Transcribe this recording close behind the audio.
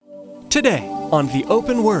Today on The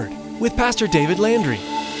Open Word with Pastor David Landry.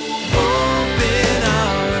 Open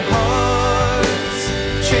our hearts,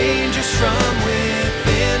 change us from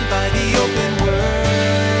within by the open word.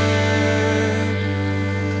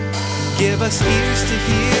 Give us ears to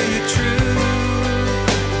hear your truth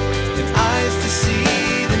and eyes to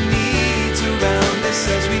see the needs around us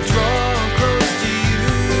as we draw close to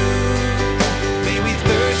you. May we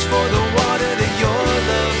thirst for the water that your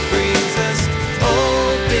love brings us.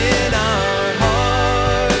 Open our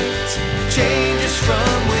hearts, change us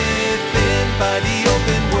from within by the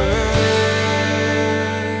open word.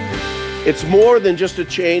 It's more than just a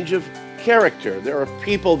change of character. There are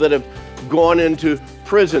people that have gone into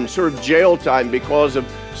prison, served jail time because of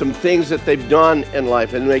some things that they've done in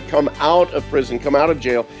life, and they come out of prison, come out of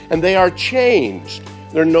jail, and they are changed.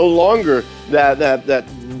 They're no longer that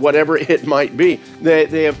whatever it might be.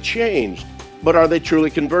 They have changed. But are they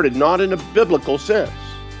truly converted? Not in a biblical sense.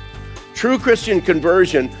 True Christian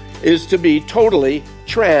conversion is to be totally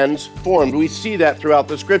transformed. We see that throughout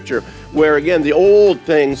the scripture, where again, the old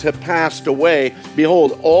things have passed away.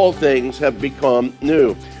 Behold, all things have become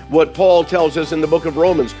new. What Paul tells us in the book of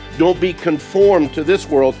Romans, don't be conformed to this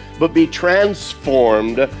world, but be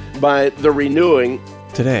transformed by the renewing.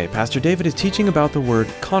 Today, Pastor David is teaching about the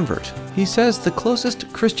word convert. He says the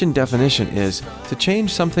closest Christian definition is to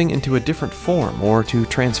change something into a different form or to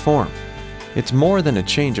transform. It's more than a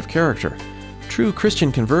change of character. True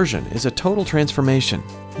Christian conversion is a total transformation.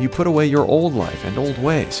 You put away your old life and old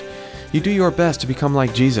ways. You do your best to become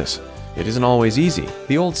like Jesus. It isn't always easy.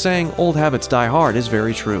 The old saying, old habits die hard, is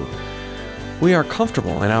very true. We are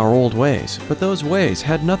comfortable in our old ways, but those ways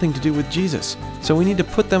had nothing to do with Jesus, so we need to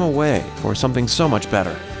put them away for something so much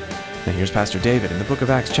better. Now here's Pastor David in the book of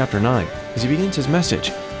Acts chapter 9, as he begins his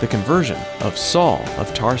message, the conversion of Saul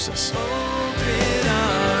of Tarsus. Open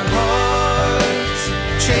our hearts,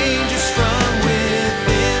 change us from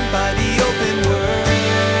within by the open word.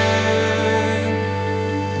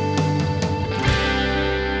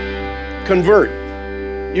 Convert.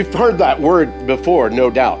 You've heard that word before,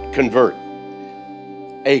 no doubt, convert.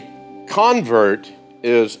 A convert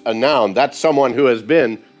is a noun. That's someone who has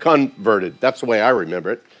been converted. That's the way I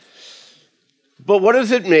remember it. But what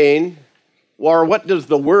does it mean, or what does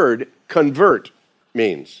the word convert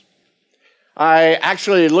means? I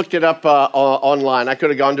actually looked it up online. I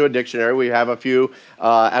could have gone to a dictionary. We have a few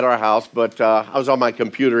at our house, but I was on my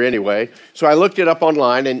computer anyway. So I looked it up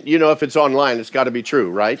online, and you know, if it's online, it's got to be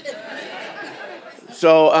true, right?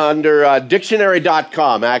 So under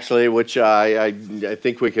dictionary.com, actually, which I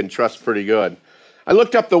think we can trust pretty good, I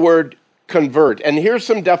looked up the word convert, and here's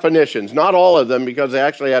some definitions. Not all of them, because they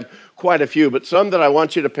actually had quite a few, but some that I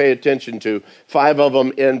want you to pay attention to, 5 of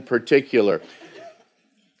them in particular.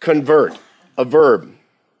 Convert, a verb.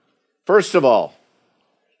 First of all,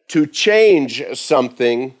 to change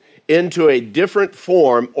something into a different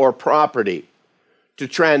form or property, to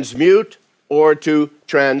transmute or to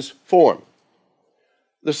transform.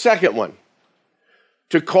 The second one,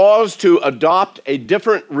 to cause to adopt a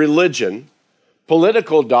different religion,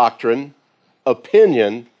 political doctrine,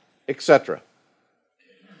 opinion, etc.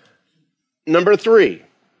 Number 3,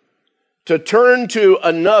 to turn to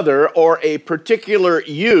another or a particular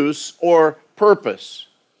use or purpose,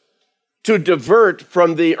 to divert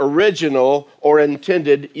from the original or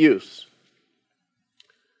intended use.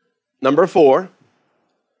 Number 4,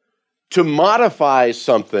 to modify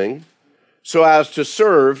something so as to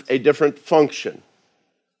serve a different function.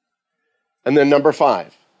 And then number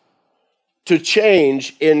 5, to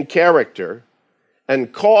change in character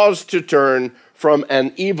and cause to turn from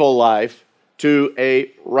an evil life to a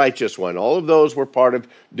righteous one. All of those were part of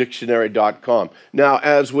dictionary.com. Now,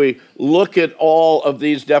 as we look at all of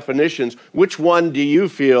these definitions, which one do you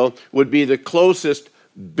feel would be the closest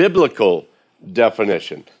biblical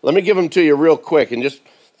definition? Let me give them to you real quick and just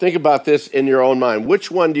think about this in your own mind. Which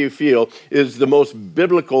one do you feel is the most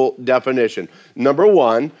biblical definition? Number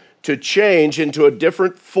 1, to change into a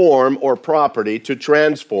different form or property, to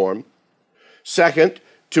transform. Second,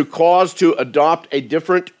 to cause to adopt a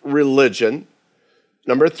different religion.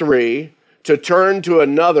 Number 3, to turn to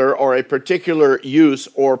another or a particular use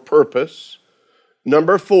or purpose.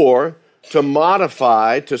 Number 4, to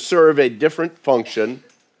modify to serve a different function.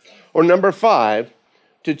 Or number 5,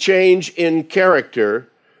 to change in character,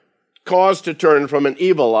 cause to turn from an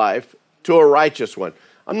evil life to a righteous one.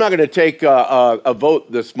 I'm not going to take a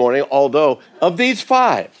vote this morning, although of these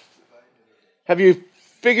 5, have you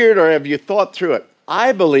figured or have you thought through it?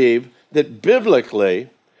 I believe that biblically,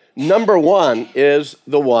 number 1 is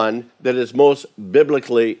the one that is most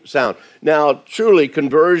biblically sound. Now, truly,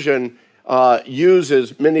 conversion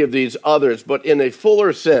uses many of these others, but in a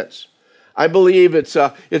fuller sense, I believe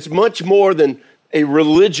it's much more than a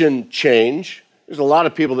religion change. There's a lot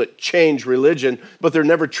of people that change religion, but they're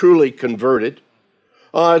never truly converted.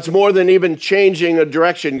 It's more than even changing a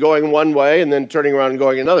direction, going one way and then turning around and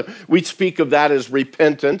going another. We speak of that as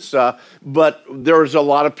repentance, but there's a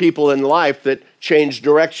lot of people in life that change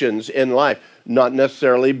directions in life, not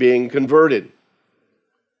necessarily being converted.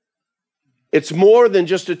 It's more than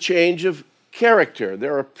just a change of character.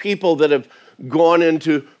 There are people that have gone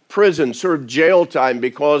into prison, served jail time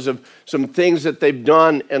because of some things that they've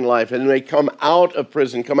done in life, and they come out of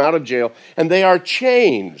prison, come out of jail, and they are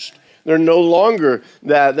changed. They're no longer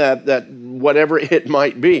that whatever it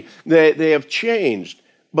might be. They have changed.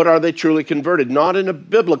 But are they truly converted? Not in a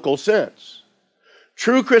biblical sense.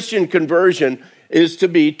 True Christian conversion is to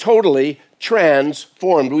be totally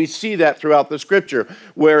transformed. We see that throughout the scripture,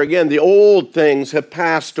 where again, the old things have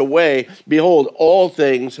passed away. Behold, all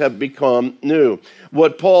things have become new.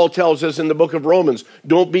 What Paul tells us in the book of Romans,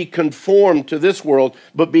 don't be conformed to this world,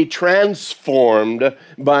 but be transformed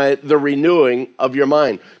by the renewing of your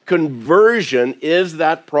mind. Conversion is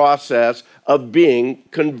that process of being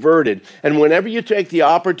converted. And whenever you take the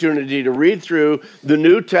opportunity to read through the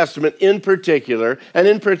New Testament in particular, and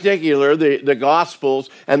in particular the Gospels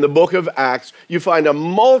and the book of Acts, you find a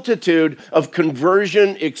multitude of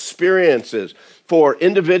conversion experiences for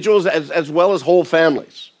individuals as well as whole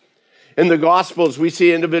families. In the Gospels, we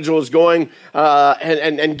see individuals going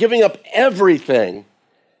and giving up everything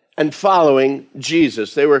and following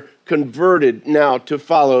Jesus. They were converted now to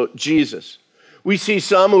follow Jesus. We see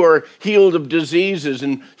some who are healed of diseases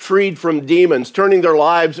and freed from demons, turning their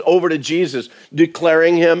lives over to Jesus,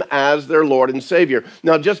 declaring him as their Lord and Savior.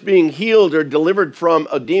 Now, just being healed or delivered from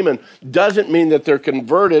a demon doesn't mean that they're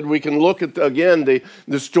converted. We can look at, again,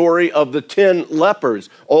 the story of the 10 lepers.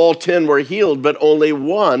 All 10 were healed, but only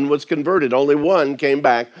one was converted. Only one came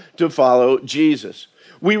back to follow Jesus.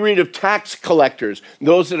 We read of tax collectors,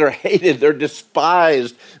 those that are hated, they're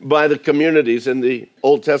despised by the communities in the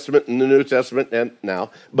Old Testament and the New Testament and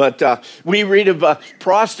now. But we read of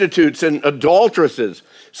prostitutes and adulteresses,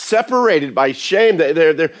 separated by shame.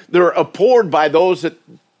 They're abhorred by those that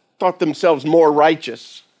thought themselves more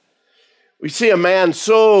righteous. We see a man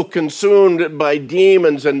so consumed by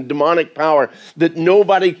demons and demonic power that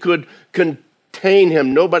nobody could contain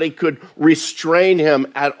him. Nobody could restrain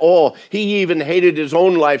him at all. He even hated his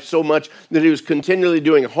own life so much that he was continually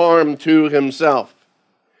doing harm to himself.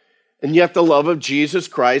 And yet the love of Jesus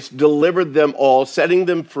Christ delivered them all, setting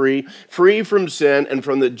them free from sin and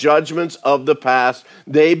from the judgments of the past.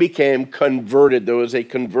 They became converted. There was a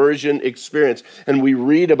conversion experience. And we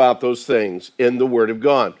read about those things in the Word of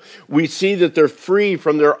God. We see that they're free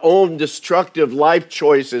from their own destructive life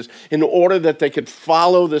choices in order that they could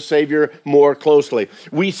follow the Savior more closely.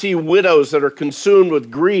 We see widows that are consumed with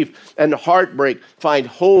grief and heartbreak find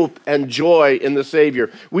hope and joy in the Savior.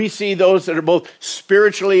 We see those that are both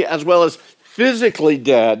spiritually as well as physically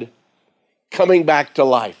dead coming back to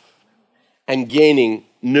life and gaining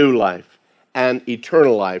new life and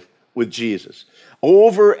eternal life with Jesus.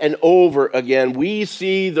 Over and over again, we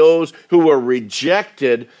see those who were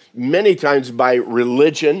rejected many times by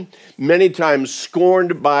religion, many times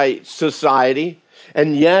scorned by society,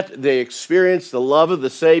 and yet they experience the love of the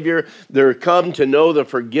Savior. They're come to know the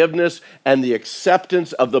forgiveness and the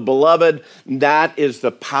acceptance of the beloved. That is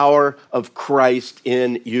the power of Christ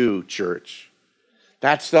in you, church.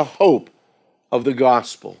 That's the hope of the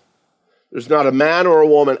gospel. There's not a man or a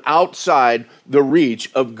woman outside the reach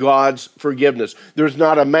of God's forgiveness. There's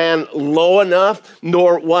not a man low enough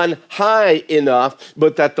nor one high enough,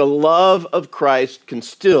 but that the love of Christ can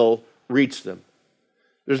still reach them.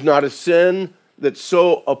 There's not a sin that's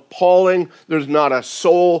so appalling, there's not a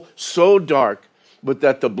soul so dark, but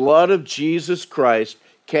that the blood of Jesus Christ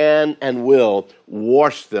can and will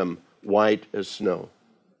wash them white as snow.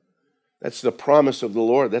 That's the promise of the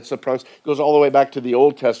Lord. That's the promise. It goes all the way back to the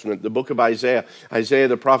Old Testament, the book of Isaiah. Isaiah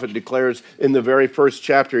the prophet declares in the very first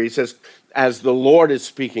chapter, he says, as the Lord is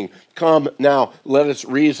speaking, come now, let us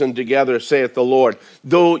reason together, saith the Lord.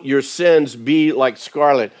 Though your sins be like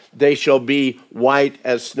scarlet, they shall be white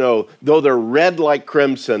as snow. Though they're red like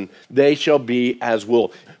crimson, they shall be as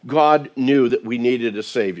wool. God knew that we needed a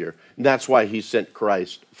Savior. And that's why he sent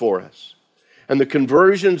Christ for us. And the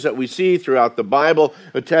conversions that we see throughout the Bible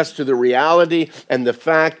attest to the reality and the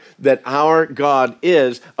fact that our God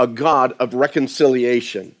is a God of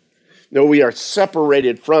reconciliation. No, we are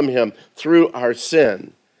separated from him through our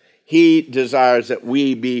sin. He desires that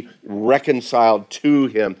we be reconciled to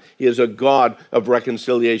him. He is a God of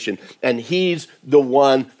reconciliation, and he's the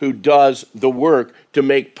one who does the work to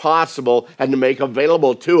make possible and to make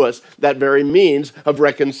available to us that very means of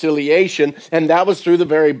reconciliation, and that was through the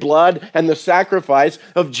very blood and the sacrifice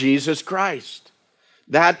of Jesus Christ.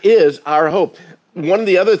 That is our hope. One of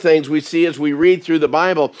the other things we see as we read through the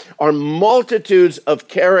Bible are multitudes of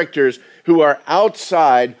characters who are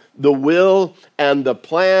outside the will and the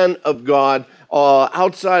plan of God,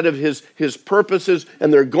 outside of his purposes,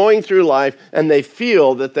 and they're going through life and they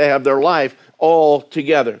feel that they have their life all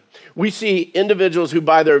together. We see individuals who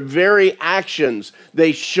by their very actions,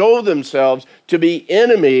 they show themselves to be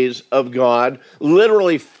enemies of God,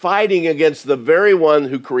 literally fighting against the very one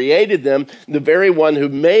who created them, the very one who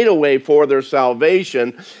made a way for their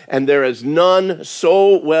salvation, and there is none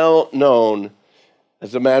so well known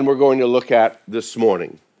as the man we're going to look at this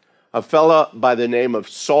morning, a fella by the name of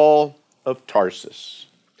Saul of Tarsus.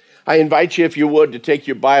 I invite you, if you would, to take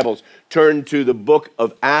your Bibles, turn to the book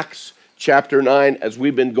of Acts, chapter 9, as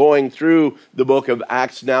we've been going through the book of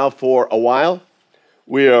Acts now for a while.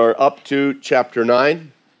 We are up to chapter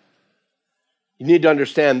 9. You need to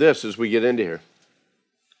understand this as we get into here.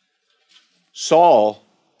 Saul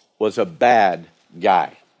was a bad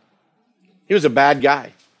guy. He was a bad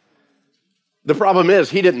guy. The problem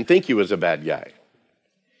is, he didn't think he was a bad guy.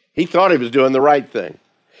 He thought he was doing the right thing.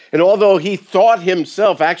 And although he thought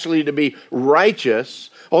himself actually to be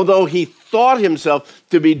righteous, although he thought himself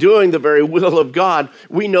to be doing the very will of God,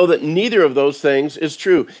 we know that neither of those things is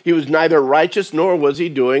true. He was neither righteous nor was he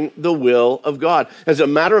doing the will of God. As a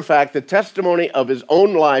matter of fact, the testimony of his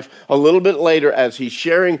own life a little bit later as he's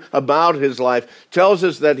sharing about his life tells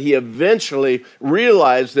us that he eventually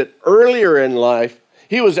realized that earlier in life,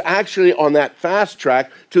 he was actually on that fast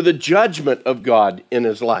track to the judgment of God in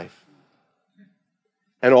his life.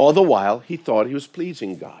 And all the while, he thought he was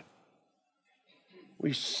pleasing God.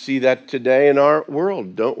 We see that today in our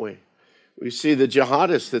world, don't we? We see the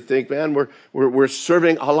jihadists that think, man, we're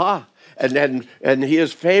serving Allah, and he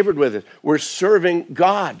is favored with it. We're serving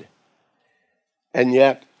God. And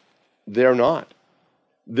yet, they're not.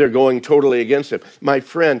 They're going totally against him. My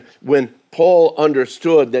friend, when Paul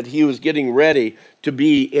understood that he was getting ready to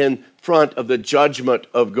be in front of the judgment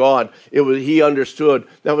of God, he understood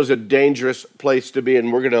that was a dangerous place to be,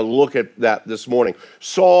 and we're going to look at that this morning.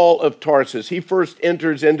 Saul of Tarsus, he first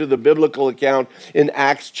enters into the biblical account in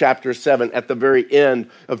Acts chapter 7, at the very end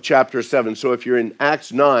of chapter 7. So if you're in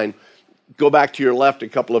Acts 9, go back to your left a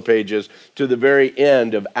couple of pages to the very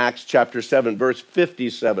end of Acts chapter 7, verse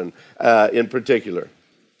 57 in particular.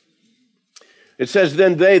 It says,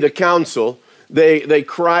 then they, the council, they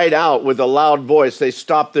cried out with a loud voice. They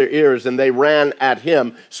stopped their ears and they ran at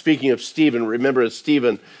him. Speaking of Stephen, remember as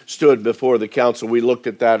Stephen stood before the council. We looked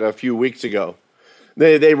at that a few weeks ago.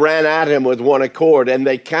 They ran at him with one accord, and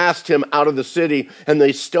they cast him out of the city, and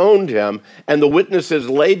they stoned him. And the witnesses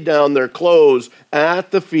laid down their clothes at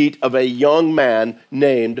the feet of a young man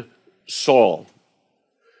named Saul.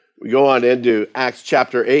 We go on into Acts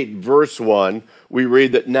chapter 8, verse 1. We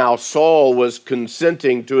read that now Saul was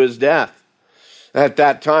consenting to his death. At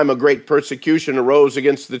that time, a great persecution arose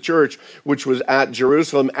against the church, which was at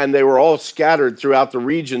Jerusalem, and they were all scattered throughout the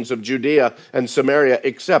regions of Judea and Samaria,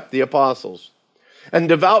 except the apostles. And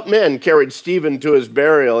devout men carried Stephen to his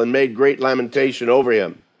burial and made great lamentation over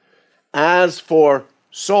him. As for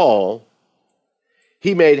Saul,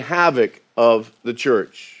 he made havoc of the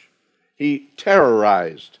church. He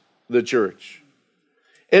terrorized the church,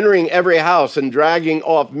 entering every house and dragging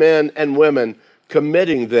off men and women,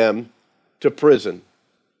 committing them to prison.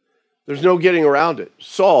 There's no getting around it.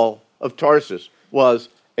 Saul of Tarsus was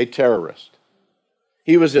a terrorist.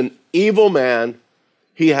 He was an evil man.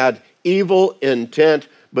 He had evil intent,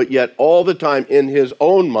 but yet all the time in his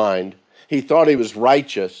own mind, he thought he was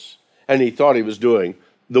righteous and he thought he was doing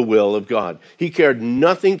the will of God. He cared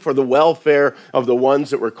nothing for the welfare of the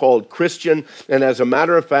ones that were called Christian, and as a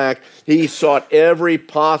matter of fact, he sought every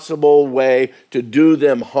possible way to do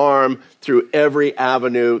them harm through every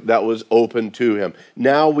avenue that was open to him.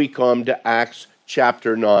 Now we come to Acts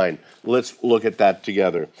chapter 9. Let's look at that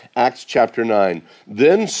together. Acts chapter 9.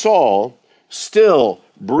 Then Saul, still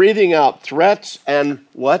breathing out threats and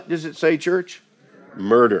what does it say, church?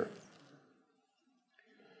 Murder.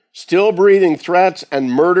 Still breathing threats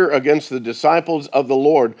and murder against the disciples of the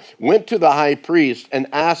Lord, went to the high priest and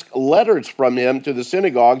asked letters from him to the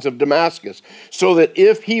synagogues of Damascus, so that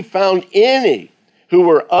if he found any who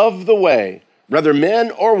were of the way, whether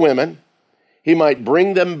men or women, he might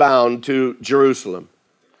bring them bound to Jerusalem.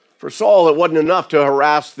 For Saul, it wasn't enough to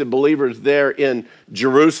harass the believers there in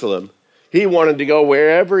Jerusalem. He wanted to go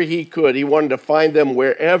wherever he could. He wanted to find them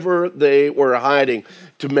wherever they were hiding,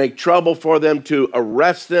 to make trouble for them, to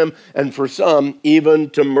arrest them, and for some, even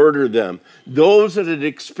to murder them. Those that had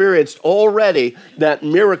experienced already that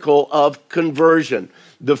miracle of conversion,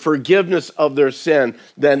 the forgiveness of their sin,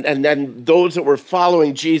 and then those that were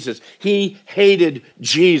following Jesus. He hated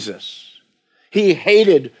Jesus. He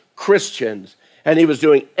hated Christians. And he was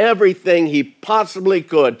doing everything he possibly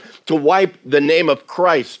could to wipe the name of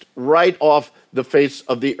Christ right off the face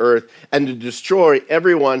of the earth and to destroy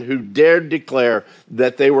everyone who dared declare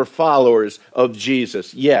that they were followers of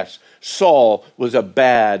Jesus. Yes, Saul was a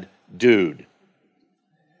bad dude.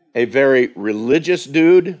 A very religious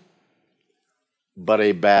dude, but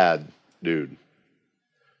a bad dude.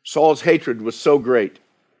 Saul's hatred was so great.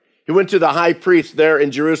 He went to the high priest there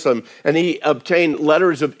in Jerusalem, and he obtained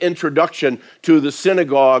letters of introduction to the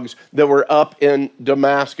synagogues that were up in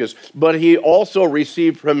Damascus. But he also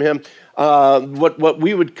received from him what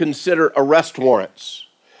we would consider arrest warrants,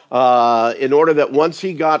 in order that once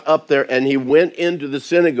he got up there and he went into the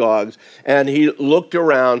synagogues and he looked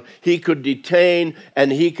around, he could detain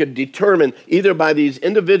and he could determine, either by these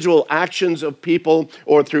individual actions of people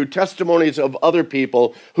or through testimonies of other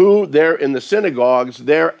people, who there in the synagogues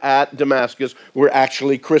there at Damascus were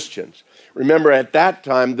actually Christians. Remember, at that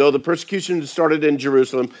time, though the persecution had started in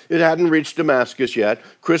Jerusalem, it hadn't reached Damascus yet.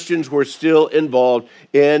 Christians were still involved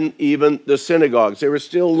in even the synagogues. They were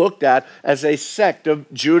still looked at as a sect of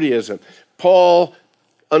Judaism. Paul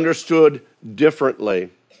understood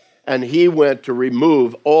differently, and he went to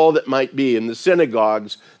remove all that might be in the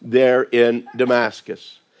synagogues there in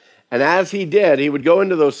Damascus. And as he did, he would go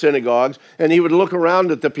into those synagogues, and he would look around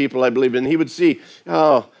at the people, I believe, and he would see,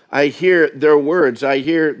 I hear their words. I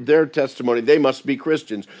hear their testimony. They must be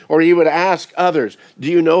Christians. Or he would ask others,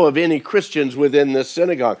 do you know of any Christians within this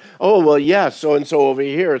synagogue? Oh, well, yes, so-and-so over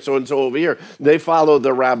here, so-and-so over here. They follow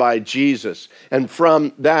the Rabbi Jesus. And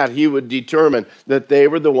from that, he would determine that they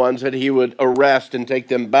were the ones that he would arrest and take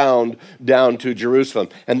them bound down to Jerusalem.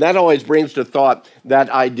 And that always brings to thought that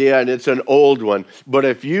idea, and it's an old one. But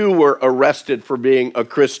if you were arrested for being a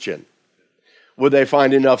Christian, would they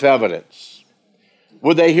find enough evidence?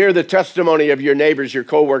 Would they hear the testimony of your neighbors, your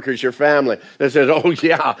coworkers, your family that says, oh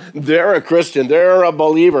yeah, they're a Christian, they're a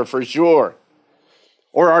believer for sure?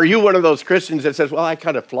 Or are you one of those Christians that says, well, I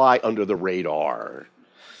kind of fly under the radar.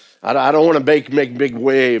 I don't want to make big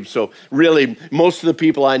waves. So really, most of the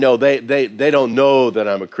people I know, they don't know that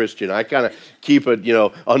I'm a Christian. I kind of keep it,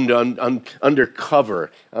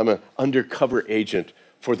 undercover. I'm an undercover agent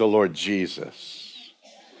for the Lord Jesus.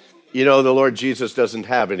 You know, the Lord Jesus doesn't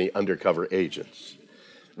have any undercover agents.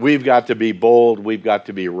 We've got to be bold. We've got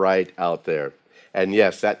to be right out there. And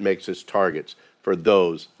yes, that makes us targets for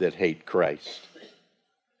those that hate Christ.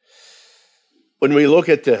 When we look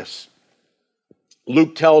at this,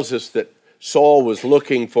 Luke tells us that Saul was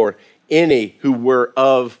looking for any who were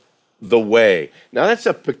of the way. Now, that's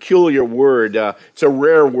a peculiar word. It's a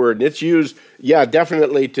rare word. And it's used,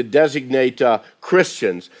 definitely to designate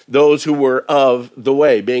Christians, those who were of the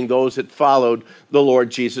way, being those that followed the Lord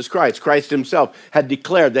Jesus Christ. Christ himself had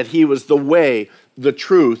declared that he was the way, the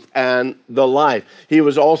truth, and the life. He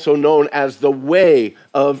was also known as the way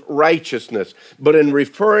of righteousness. But in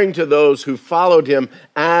referring to those who followed him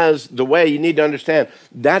as the way, you need to understand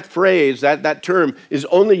that phrase, that term is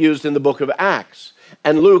only used in the book of Acts.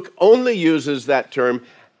 And Luke only uses that term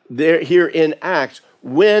here in Acts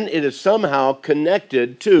when it is somehow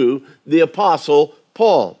connected to the Apostle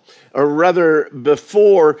Paul, or rather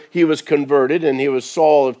before he was converted and he was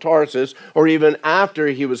Saul of Tarsus, or even after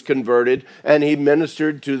he was converted and he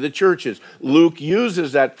ministered to the churches. Luke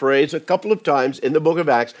uses that phrase a couple of times in the book of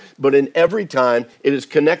Acts, but in every time it is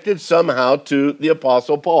connected somehow to the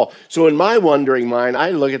Apostle Paul. So in my wondering mind, I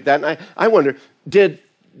look at that and I wonder, did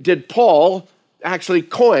Paul actually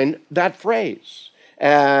coin that phrase?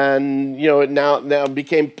 And, it now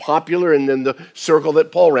became popular and in the circle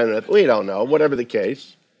that Paul ran with. We don't know, whatever the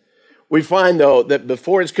case. We find, though, that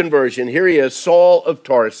before his conversion, here he is, Saul of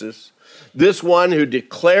Tarsus, this one who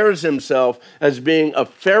declares himself as being a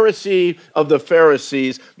Pharisee of the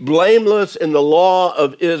Pharisees, blameless in the law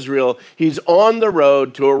of Israel. He's on the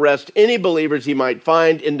road to arrest any believers he might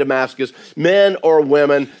find in Damascus, men or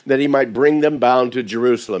women, that he might bring them bound to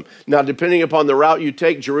Jerusalem. Now, depending upon the route you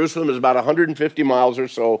take, Jerusalem is about 150 miles or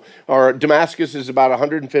so, or Damascus is about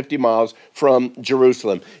 150 miles from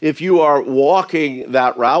Jerusalem. If you are walking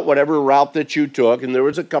that route, whatever route that you took, and there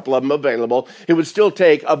was a couple of them available, it would still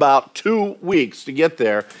take about 2 2 weeks to get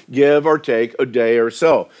there, give or take a day or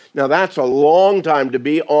so. Now, that's a long time to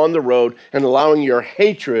be on the road and allowing your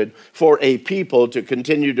hatred for a people to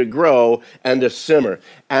continue to grow and to simmer.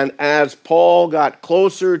 And as Paul got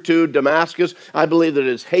closer to Damascus, I believe that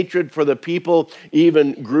his hatred for the people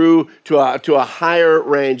even grew to a higher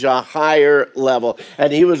range, a higher level.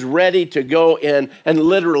 And he was ready to go in and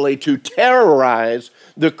literally to terrorize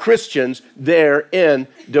the Christians there in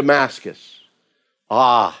Damascus.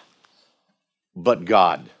 But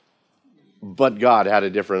God had a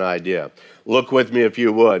different idea. Look with me, if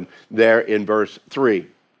you would, there in verse 3.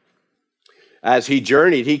 As he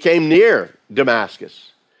journeyed, he came near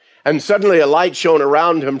Damascus, and suddenly a light shone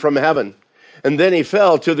around him from heaven. And then he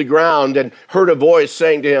fell to the ground and heard a voice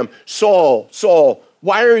saying to him, "Saul, Saul,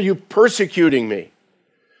 why are you persecuting me?"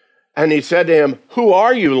 And he said to him, "Who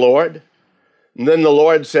are you, Lord?" And then the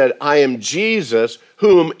Lord said, "I am Jesus,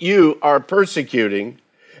 whom you are persecuting,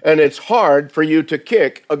 and it's hard for you to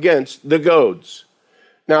kick against the goads."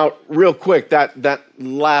 Now, real quick, that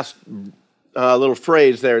last little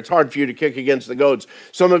phrase there, it's hard for you to kick against the goads.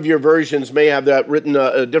 Some of your versions may have that written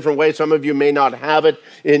a different way. Some of you may not have it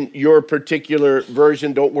in your particular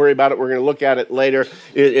version. Don't worry about it. We're going to look at it later.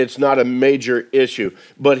 It's not a major issue.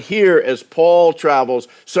 But here, as Paul travels,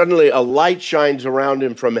 suddenly a light shines around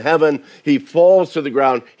him from heaven. He falls to the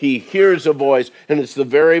ground. He hears a voice, and it's the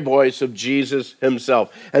very voice of Jesus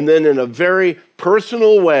himself. And then in a very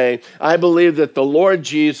personal way, I believe that the Lord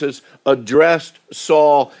Jesus addressed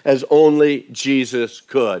Saul as only Jesus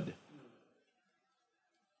could.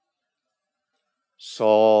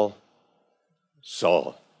 "Saul,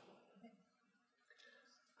 Saul."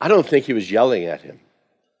 I don't think he was yelling at him.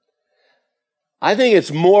 I think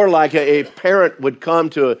it's more like a parent would come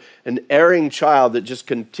to an erring child that just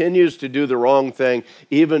continues to do the wrong thing,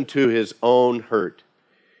 even to his own hurt.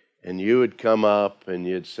 And you would come up and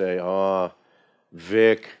you'd say, "Oh,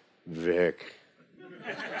 Vic.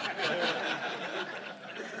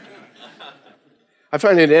 I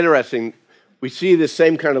find it interesting. We see the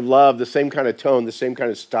same kind of love, the same kind of tone, the same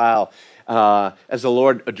kind of style as the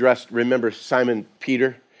Lord addressed, remember, Simon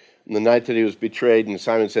Peter? On the night that he was betrayed, and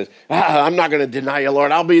Simon says, "I'm not going to deny you,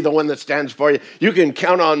 Lord. I'll be the one that stands for you. You can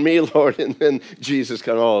count on me, Lord." And then Jesus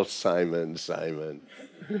comes, "Oh, Simon.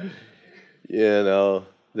 You know,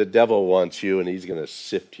 the devil wants you, and he's going to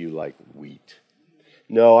sift you like wheat."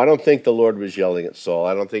 No, I don't think the Lord was yelling at Saul.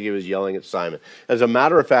 I don't think he was yelling at Simon. As a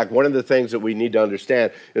matter of fact, one of the things that we need to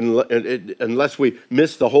understand, unless we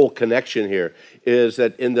miss the whole connection here, is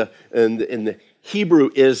that in the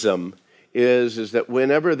Hebrewism is that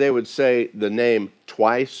whenever they would say the name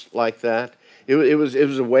twice like that, it was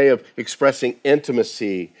a way of expressing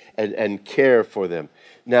intimacy and care for them.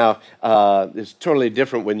 Now, it's totally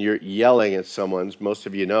different when you're yelling at someone. As most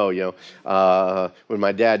of you know, when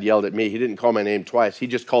my dad yelled at me, he didn't call my name twice. He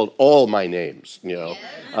just called all my names,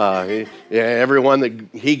 everyone that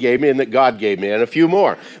he gave me and that God gave me, and a few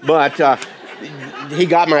more. But he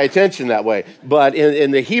got my attention that way. But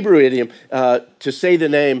in the Hebrew idiom, to say the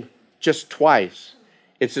name just twice,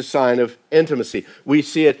 it's a sign of intimacy. We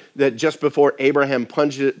see it that just before Abraham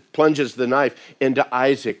plunges the knife into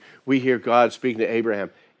Isaac, we hear God speaking to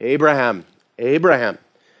Abraham. "Abraham, Abraham."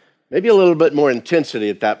 Maybe a little bit more intensity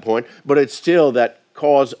at that point, but it's still that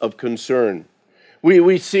cause of concern.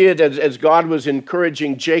 We see it as God was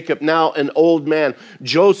encouraging Jacob, now an old man.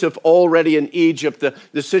 Joseph already in Egypt, the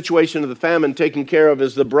situation of the famine taken care of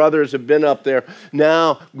as the brothers have been up there.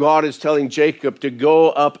 Now God is telling Jacob to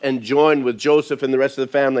go up and join with Joseph and the rest of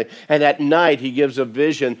the family. And at night he gives a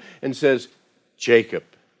vision and says, "Jacob,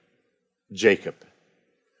 Jacob."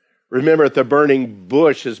 Remember at the burning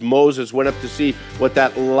bush as Moses went up to see what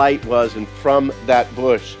that light was, and from that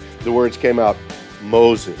bush the words came out,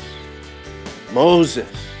 "Moses. Moses."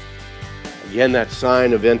 Again, that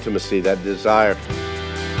sign of intimacy, that desire.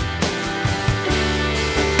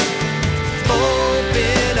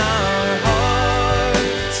 Open our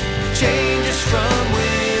hearts, change us from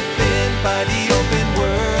within by the open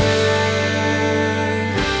word.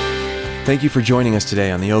 Thank you for joining us today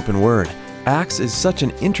on the Open Word. Acts is such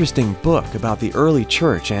an interesting book about the early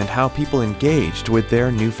church and how people engaged with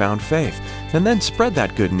their newfound faith, and then spread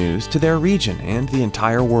that good news to their region and the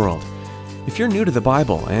entire world. If you're new to the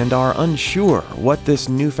Bible and are unsure what this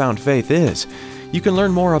newfound faith is, you can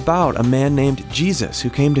learn more about a man named Jesus who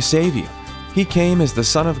came to save you. He came as the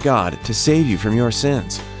Son of God to save you from your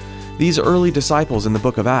sins. These early disciples in the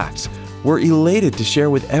book of Acts were elated to share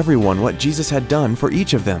with everyone what Jesus had done for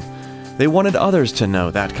each of them. They wanted others to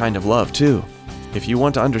know that kind of love too. If you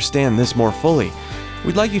want to understand this more fully,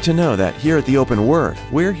 we'd like you to know that here at the Open Word,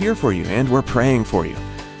 we're here for you and we're praying for you.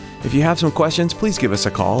 If you have some questions, please give us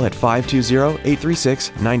a call at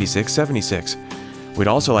 520-836-9676. We'd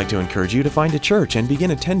also like to encourage you to find a church and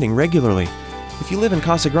begin attending regularly. If you live in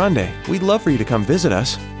Casa Grande, we'd love for you to come visit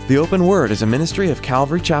us. The Open Word is a ministry of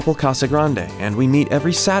Calvary Chapel, Casa Grande, and we meet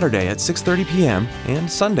every Saturday at 6:30 p.m. and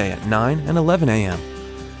Sunday at 9 and 11 a.m.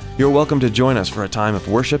 You're welcome to join us for a time of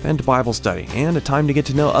worship and Bible study and a time to get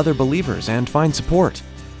to know other believers and find support.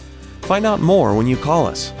 Find out more when you call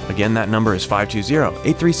us. Again, that number is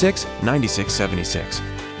 520-836-9676.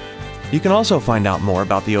 You can also find out more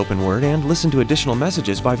about the Open Word and listen to additional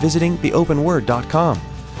messages by visiting theopenword.com.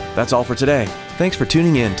 That's all for today. Thanks for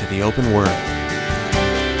tuning in to the Open Word.